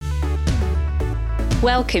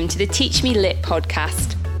Welcome to the Teach Me Lit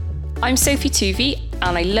podcast. I'm Sophie Tuvey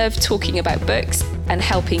and I love talking about books and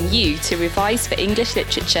helping you to revise for English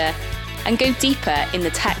literature and go deeper in the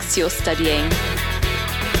texts you're studying.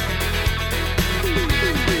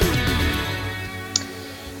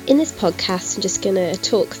 In this podcast, I'm just going to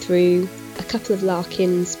talk through a couple of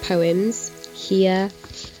Larkin's poems, Here,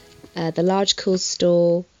 The Large Cool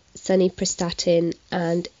Store, Sunny Prestatyn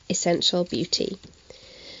and Essential Beauty.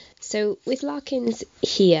 So with Larkin's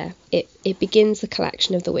Here, it begins the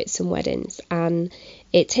collection of the Whitsun Weddings, and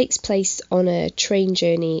it takes place on a train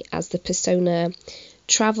journey as the persona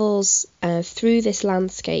travels through this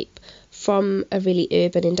landscape from a really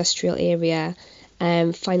urban industrial area,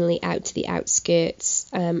 finally out to the outskirts,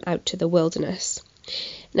 out to the wilderness.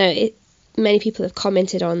 Now, many people have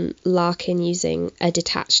commented on Larkin using a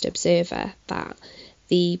detached observer, that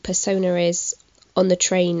the persona is on the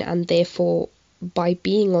train and therefore by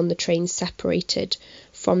being on the train separated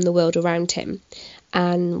from the world around him.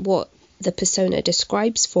 And what the persona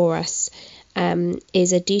describes for us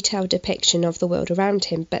is a detailed depiction of the world around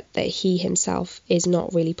him, but that he himself is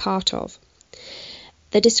not really part of.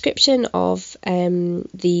 The description of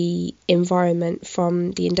the environment,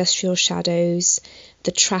 from the industrial shadows,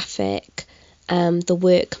 the traffic, the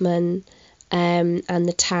workmen, and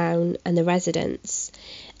the town and the residents,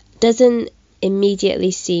 doesn't immediately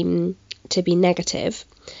seem to be negative.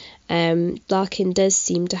 Larkin does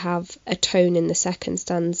seem to have a tone in the second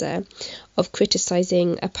stanza of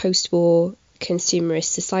criticising a post-war consumerist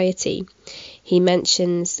society. He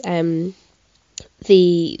mentions the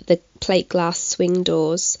plate glass swing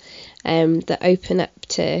doors that open up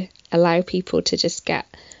to allow people to just get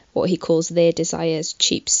what he calls their desires: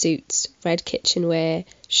 cheap suits, red kitchenware,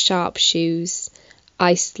 sharp shoes,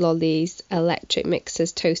 iced lollies, electric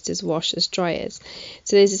mixers, toasters, washers, dryers.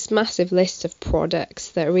 So there's this massive list of products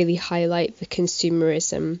that really highlight the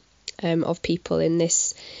consumerism of people in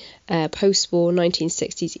this post-war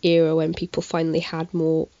 1960s era, when people finally had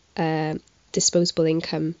more disposable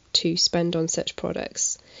income to spend on such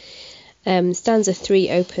products. Stanza 3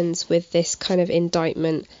 opens with this kind of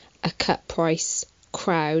indictment: a cut price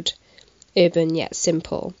crowd, urban yet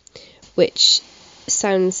simple, which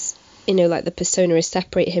sounds like the persona is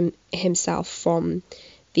separating himself from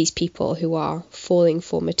these people who are falling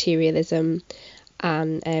for materialism,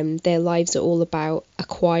 and their lives are all about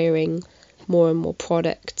acquiring more and more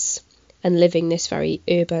products and living this very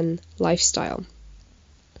urban lifestyle.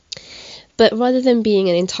 But rather than being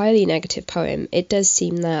an entirely negative poem, it does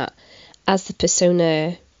seem that as the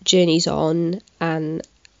persona journeys on and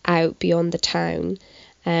out beyond the town,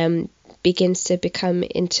 begins to become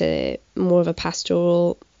into more of a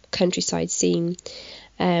pastoral countryside scene.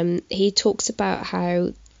 He talks about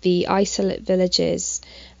how the isolate villages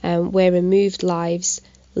where removed lives,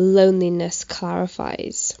 loneliness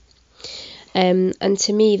clarifies. And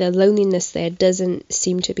to me, the loneliness there doesn't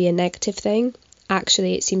seem to be a negative thing.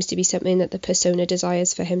 Actually, it seems to be something that the persona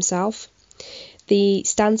desires for himself. The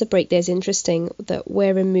stanza break there is interesting, that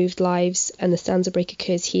where removed lives, and the stanza break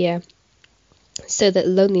occurs here, so that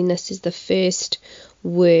loneliness is the first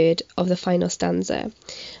word of the final stanza.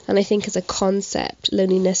 And I think as a concept,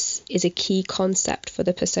 loneliness is a key concept for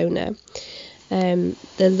the persona. The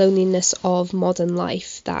loneliness of modern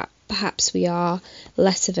life, that perhaps we are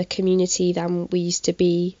less of a community than we used to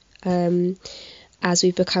be, as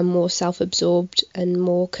we've become more self-absorbed and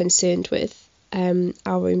more concerned with our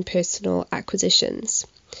own personal acquisitions.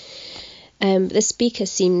 The speaker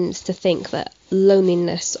seems to think that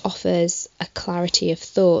loneliness offers a clarity of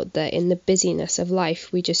thought that in the busyness of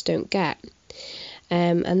life we just don't get.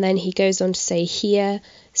 And then he goes on to say, here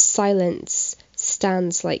silence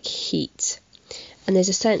stands like heat. And there's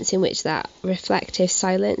a sense in which that reflective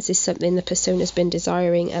silence is something the persona's been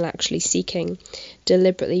desiring and actually seeking,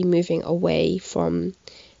 deliberately moving away from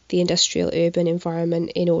the industrial urban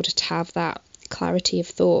environment in order to have that clarity of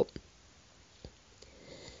thought.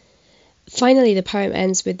 Finally, the poem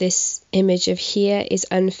ends with this image of here is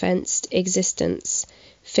unfenced existence,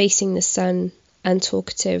 facing the sun,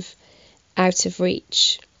 untalkative, out of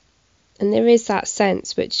reach. And there is that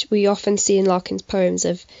sense, which we often see in Larkin's poems,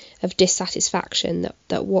 of dissatisfaction,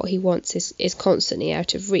 that what he wants is constantly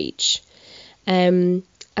out of reach. And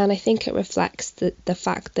I think it reflects the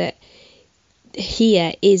fact that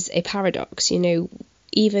here is a paradox.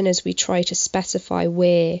 Even as we try to specify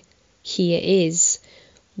where here is,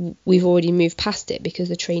 we've already moved past it, because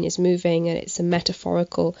the train is moving and it's a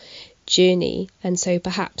metaphorical journey. And so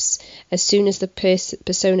perhaps as soon as the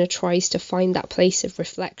persona tries to find that place of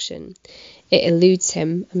reflection, it eludes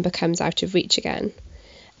him and becomes out of reach again.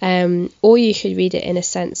 Or you could read it in a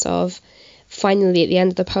sense of, finally at the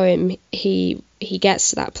end of the poem, he he gets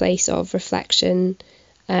to that place of reflection,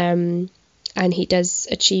 and he does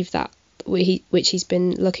achieve that which he's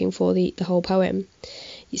been looking for the whole poem.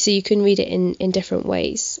 So you can read it in different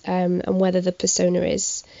ways, and whether the persona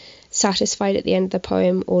is satisfied at the end of the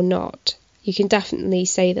poem or not. You can definitely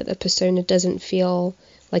say that the persona doesn't feel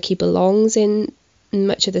like he belongs in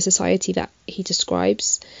much of the society that he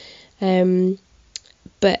describes,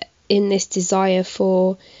 but in this desire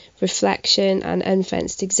for reflection and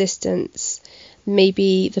unfenced existence,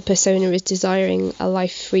 maybe the persona is desiring a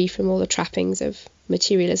life free from all the trappings of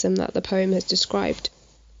materialism that the poem has described.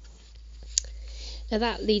 Now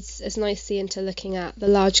that leads us nicely into looking at the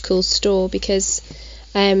large cool store, because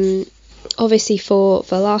obviously for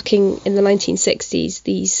Larkin in the 1960s,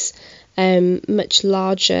 these much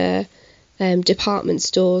larger department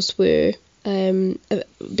stores were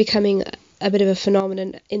becoming a bit of a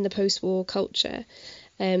phenomenon in the post-war culture.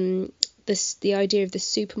 The idea of the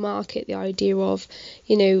supermarket, the idea of,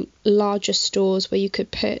 larger stores where you could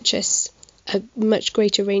purchase a much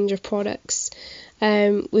greater range of products,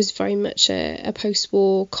 was very much a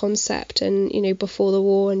post-war concept. And before the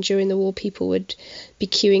war and during the war, people would be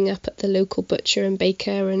queuing up at the local butcher and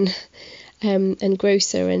baker and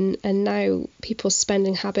grocer, and now people's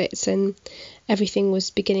spending habits and everything was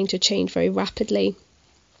beginning to change very rapidly.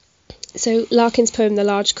 So Larkin's poem The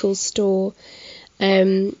Large Cool Store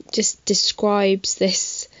just describes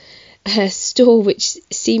this store which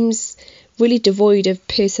seems really devoid of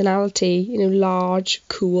personality, large,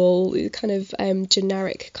 cool, kind of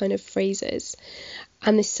generic kind of phrases.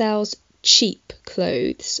 And this sells cheap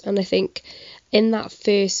clothes. And I think in that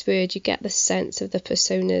first word you get the sense of the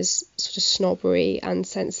persona's sort of snobbery and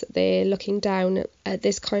sense that they're looking down at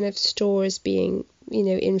this kind of store as being,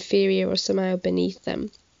 inferior or somehow beneath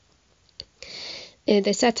them.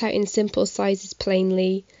 They're set out in simple sizes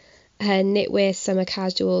plainly. Knitwear, summer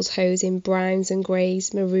casuals, hose in browns and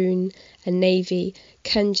greys, maroon and navy,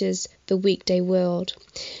 conjures the weekday world.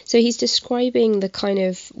 So he's describing the kind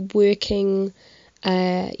of working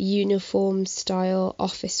uniform style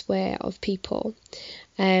office wear of people.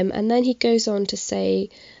 And then he goes on to say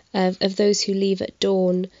of those who leave at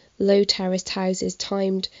dawn, low terraced houses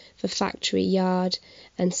timed for factory, yard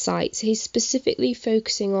and site. So he's specifically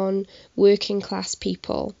focusing on working class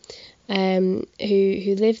people who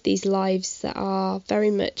live these lives that are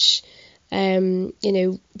very much,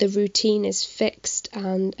 the routine is fixed,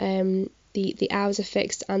 and the hours are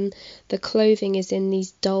fixed, and the clothing is in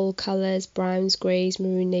these dull colours, browns, greys,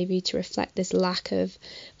 maroon, navy, to reflect this lack of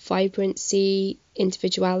vibrancy,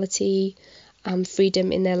 individuality, and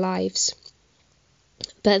freedom in their lives.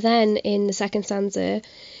 But then in the second stanza,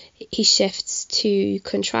 he shifts to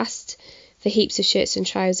contrast the heaps of shirts and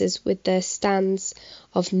trousers with the stands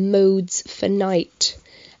of modes for night.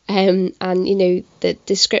 And the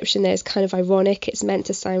description there is kind of ironic. It's meant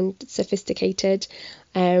to sound sophisticated.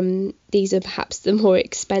 These are perhaps the more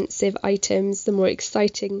expensive items, the more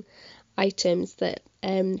exciting items that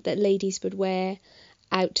ladies would wear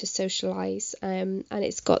out to socialise. And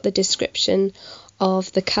it's got the description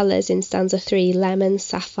of the colours in stanza 3, lemon,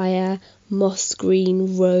 sapphire, moss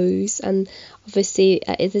green, rose, and obviously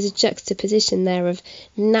there's a juxtaposition there of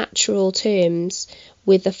natural terms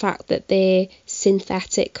with the fact that they're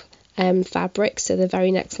synthetic fabrics. So the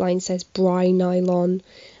very next line says bri nylon,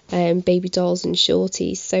 baby dolls and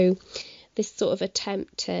shorties. So this sort of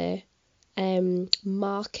attempt to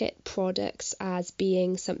market products as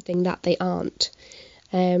being something that they aren't.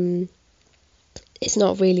 It's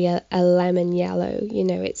not really a lemon yellow,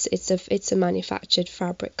 it's a manufactured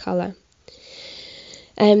fabric colour.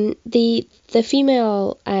 The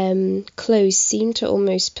female clothes seem to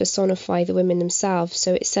almost personify the women themselves.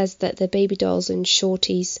 So it says that the baby dolls and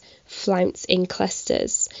shorties flounce in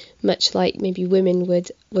clusters, much like maybe women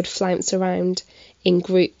would flounce around in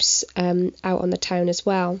groups out on the town as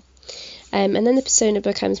well. And then the persona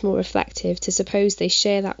becomes more reflective. To suppose they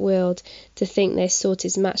share that world, to think their sort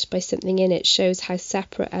is matched by something in it, shows how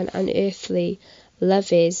separate and unearthly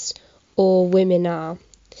love is, or women are.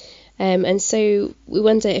 And so we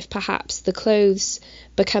wonder if perhaps the clothes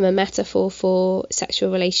become a metaphor for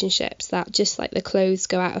sexual relationships, that just like the clothes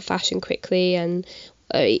go out of fashion quickly and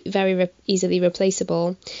very easily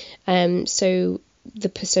replaceable, so the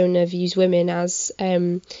persona views women as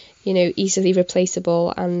easily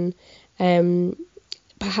replaceable, and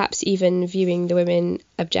perhaps even viewing the women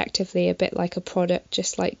objectively a bit like a product,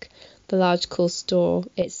 just like the large cool store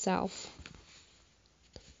itself.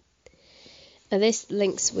 Now this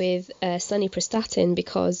links with Sunny Prestatyn,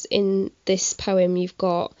 because in this poem you've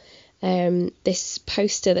got this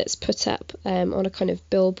poster that's put up on a kind of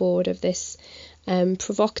billboard of this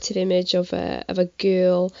provocative image of a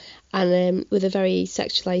girl, and with a very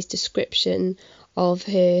sexualized description of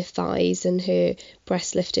her thighs and her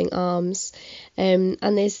breast lifting arms, and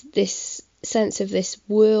there's this sense of this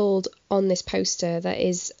world on this poster that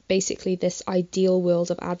is basically this ideal world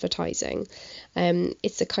of advertising.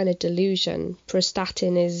 It's a kind of delusion.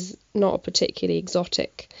 Prestatyn is not a particularly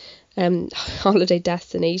exotic holiday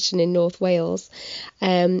destination in North Wales.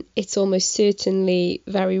 It's almost certainly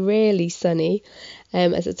very rarely sunny,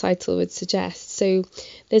 as the title would suggest. So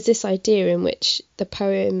there's this idea in which the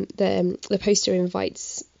poster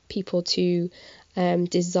invites people to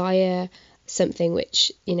desire something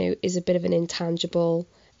which, is a bit of an intangible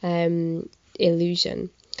illusion.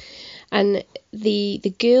 And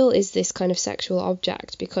the girl is this kind of sexual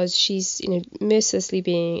object because she's, mercilessly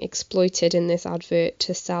being exploited in this advert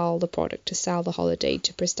to sell the product, to sell the holiday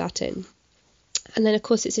to Prestatyn. And then, of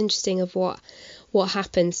course, it's interesting of what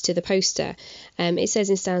happens to the poster. It says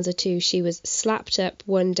in stanza 2, she was slapped up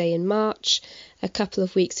one day in March, a couple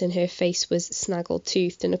of weeks and her face was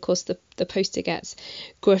snaggle-toothed. And, of course, the poster gets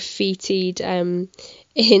graffitied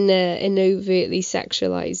in an overtly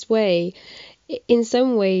sexualised way. In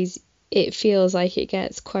some ways, it feels like it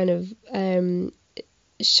gets kind of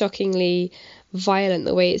shockingly violent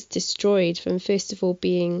the way it's destroyed, from first of all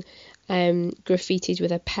being graffitied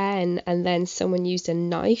with a pen, and then someone used a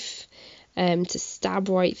knife to stab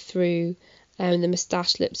right through the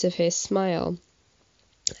moustached lips of her smile.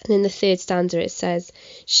 And in the third stanza it says,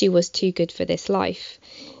 she was too good for this life.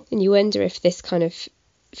 And you wonder if this kind of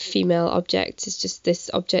female object is just this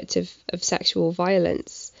object of sexual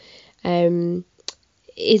violence.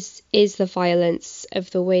 Is the violence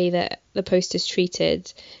of the way that the poster's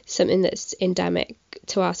treated something that's endemic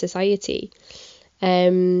to our society?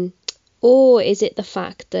 Or is it the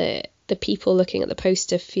fact that the people looking at the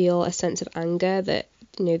poster feel a sense of anger that,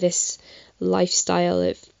 this lifestyle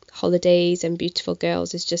of holidays and beautiful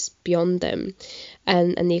girls is just beyond them,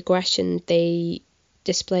 and the aggression they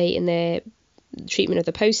display in their treatment of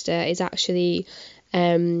the poster is actually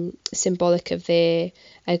symbolic of their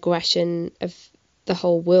aggression of the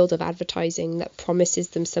whole world of advertising that promises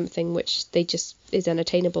them something which they just is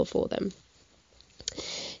unattainable for them.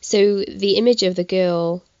 So the image of the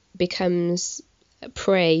girl becomes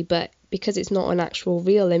prey, but because it's not an actual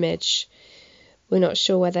real image, we're not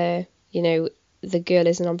sure whether, the girl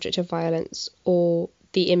is an object of violence or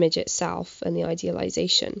the image itself and the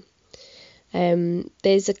idealization.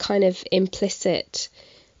 There's a kind of implicit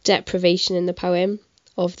deprivation in the poem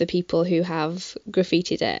of the people who have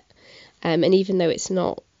graffitied it. And even though it's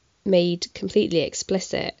not made completely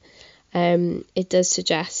explicit, it does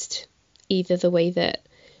suggest either the way that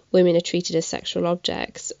women are treated as sexual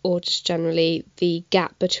objects, or just generally the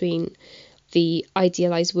gap between the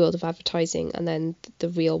idealised world of advertising and then the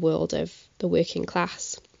real world of the working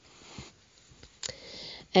class.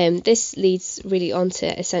 This leads really on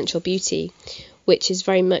to Essential Beauty, which is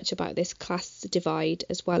very much about this class divide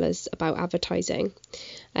as well as about advertising.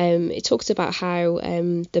 It talks about how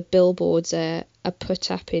the billboards are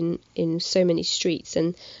put up in so many streets,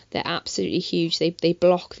 and they're absolutely huge. They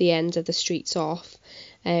block the ends of the streets off,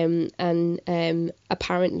 and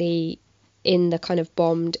apparently in the kind of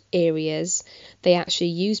bombed areas, they actually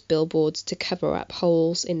use billboards to cover up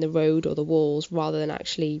holes in the road or the walls rather than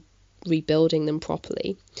actually rebuilding them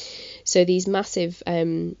properly. So these massive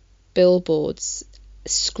billboards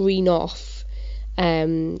screen off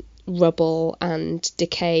rubble and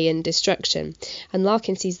decay and destruction, and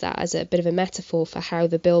Larkin sees that as a bit of a metaphor for how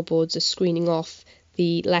the billboards are screening off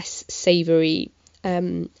the less savoury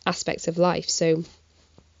aspects of life. So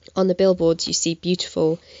on the billboards you see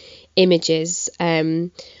beautiful images,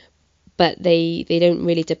 but they don't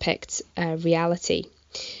really depict reality.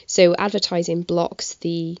 So advertising blocks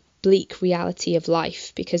the bleak reality of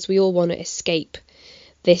life, because we all want to escape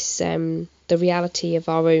this the reality of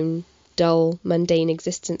our own dull, mundane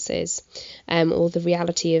existences, or the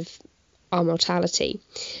reality of our mortality.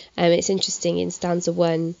 It's interesting, in stanza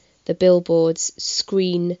 1, the billboards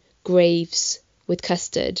screen graves with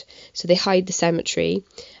custard, so they hide the cemetery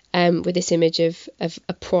with this image of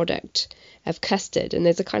a product of custard. And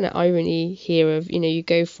there's a kind of irony here of, you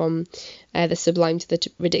go from the sublime to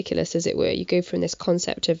the ridiculous, as it were. You go from this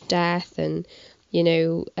concept of death and,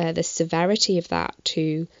 the severity of that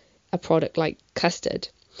to a product like custard.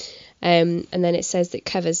 And then it says that it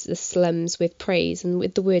covers the slums with praise. And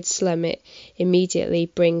with the word slum, it immediately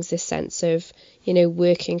brings this sense of,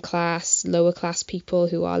 working class, lower class people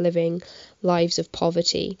who are living lives of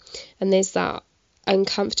poverty. And there's that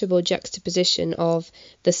uncomfortable juxtaposition of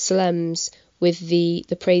the slums with the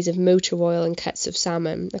praise of motor oil and cuts of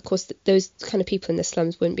salmon. Of course, those kind of people in the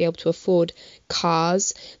slums wouldn't be able to afford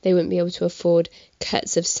cars. They wouldn't be able to afford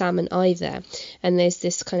cuts of salmon either. And there's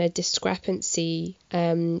this kind of discrepancy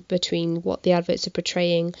between what the adverts are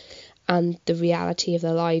portraying and the reality of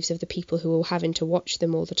the lives of the people who are having to watch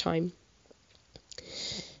them all the time.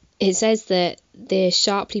 It says that they're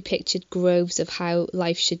sharply pictured groves of how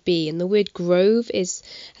life should be, and the word grove has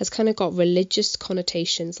kind of got religious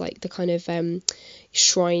connotations, like the kind of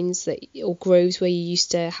shrines or groves where you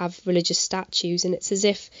used to have religious statues, and it's as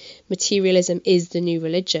if materialism is the new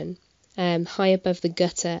religion. High above the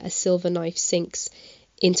gutter, a silver knife sinks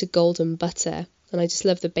into golden butter, and I just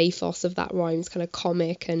love the bathos of that rhyme. It's kind of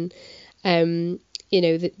comic, and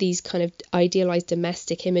these kind of idealized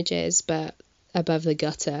domestic images, but above the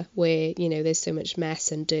gutter, where there's so much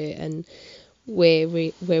mess and dirt, and where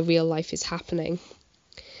real life is happening.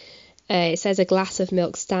 It says a glass of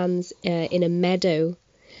milk stands in a meadow,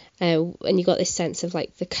 and you got this sense of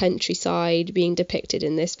like the countryside being depicted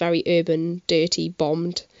in this very urban, dirty,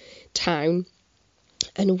 bombed town,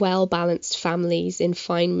 and well-balanced families in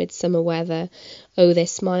fine midsummer weather owe their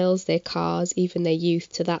smiles, their cars, even their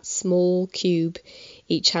youth to that small cube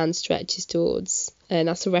each hand stretches towards. And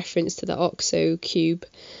that's a reference to the OXO cube,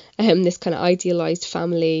 this kind of idealised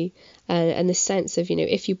family, and the sense of,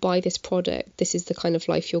 if you buy this product, this is the kind of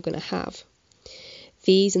life you're going to have.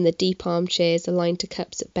 These and the deep armchairs aligned to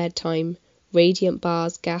cups at bedtime, radiant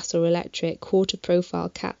bars, gas or electric, quarter-profile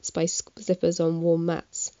cats by zippers on warm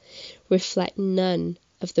mats, reflect none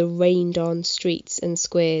of the rained-on streets and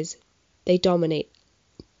squares. They dominate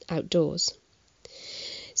outdoors.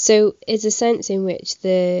 So it's a sense in which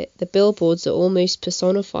the billboards are almost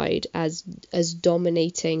personified as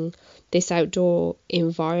dominating this outdoor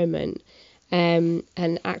environment, and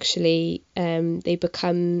actually they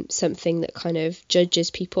become something that kind of judges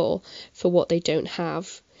people for what they don't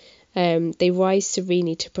have. They rise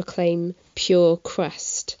serenely to proclaim pure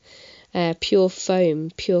crust, pure foam,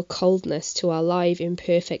 pure coldness to our live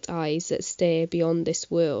imperfect eyes that stare beyond this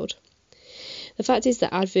world. The fact is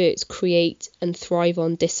that adverts create and thrive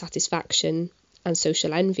on dissatisfaction and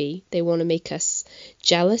social envy. They want to make us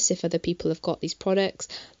jealous if other people have got these products.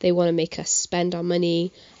 They want to make us spend our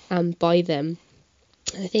money and buy them.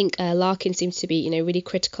 And I think Larkin seems to be, really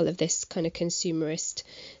critical of this kind of consumerist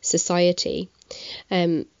society.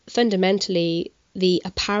 Fundamentally, the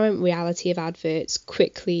apparent reality of adverts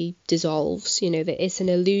quickly dissolves. That it's an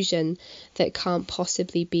illusion that can't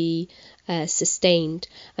possibly be sustained.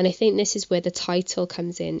 And I think this is where the title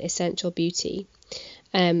comes in, Essential Beauty.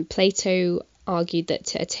 Plato argued that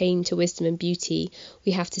to attain to wisdom and beauty,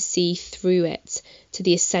 we have to see through it to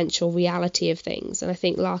the essential reality of things. And I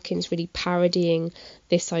think Larkin's really parodying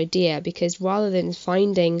this idea, because rather than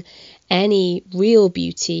finding any real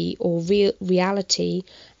beauty or real reality,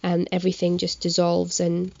 everything just dissolves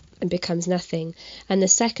and becomes nothing. And the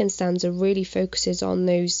second stanza really focuses on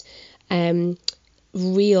those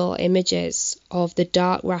real images of the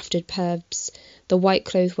dark raftered pubs, the white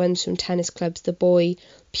clothed ones from tennis clubs, the boy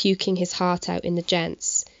puking his heart out in the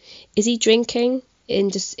gents. Is he drinking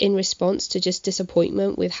in response to just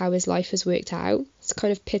disappointment with how his life has worked out? It's a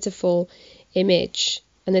kind of pitiful image.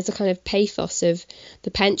 And there's a kind of pathos of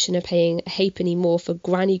the pensioner paying a halfpenny more for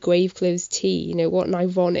Granny Graveclothes tea. What an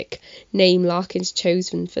ironic name Larkin's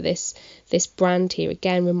chosen for this brand here,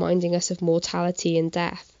 again reminding us of mortality and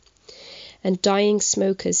death. And dying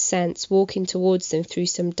smokers' scents walking towards them through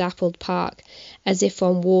some dappled park, as if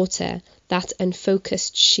on water, that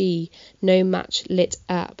unfocused she, no match lit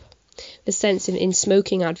up. The sense in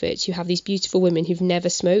smoking adverts, you have these beautiful women who've never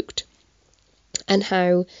smoked, and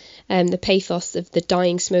how the pathos of the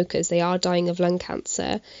dying smokers, they are dying of lung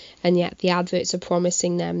cancer, and yet the adverts are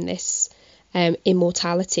promising them this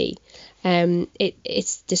immortality.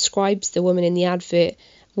 It describes the woman in the advert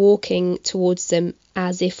walking towards them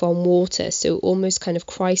as if on water, so almost kind of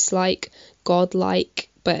Christ-like, God-like,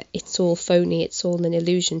 but it's all phony, it's all an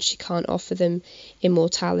illusion. She can't offer them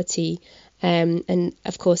immortality. And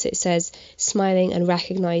of course it says smiling and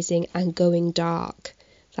recognising and going dark.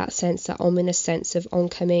 That sense, that ominous sense of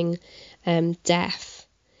oncoming death.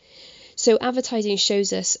 So advertising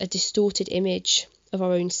shows us a distorted image of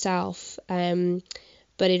our own self,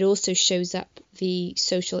 but it also shows up the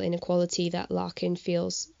social inequality that Larkin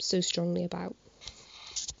feels so strongly about.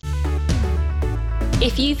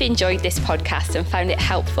 If you've enjoyed this podcast and found it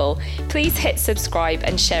helpful, please hit subscribe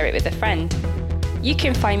and share it with a friend. You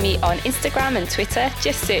can find me on Instagram and Twitter,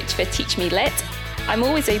 just search for Teach Me Lit. I'm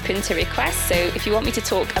always open to requests, so if you want me to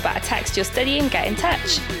talk about a text you're studying, get in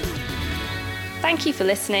touch. Thank you for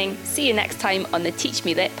listening. See you next time on the Teach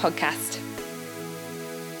Me Lit podcast.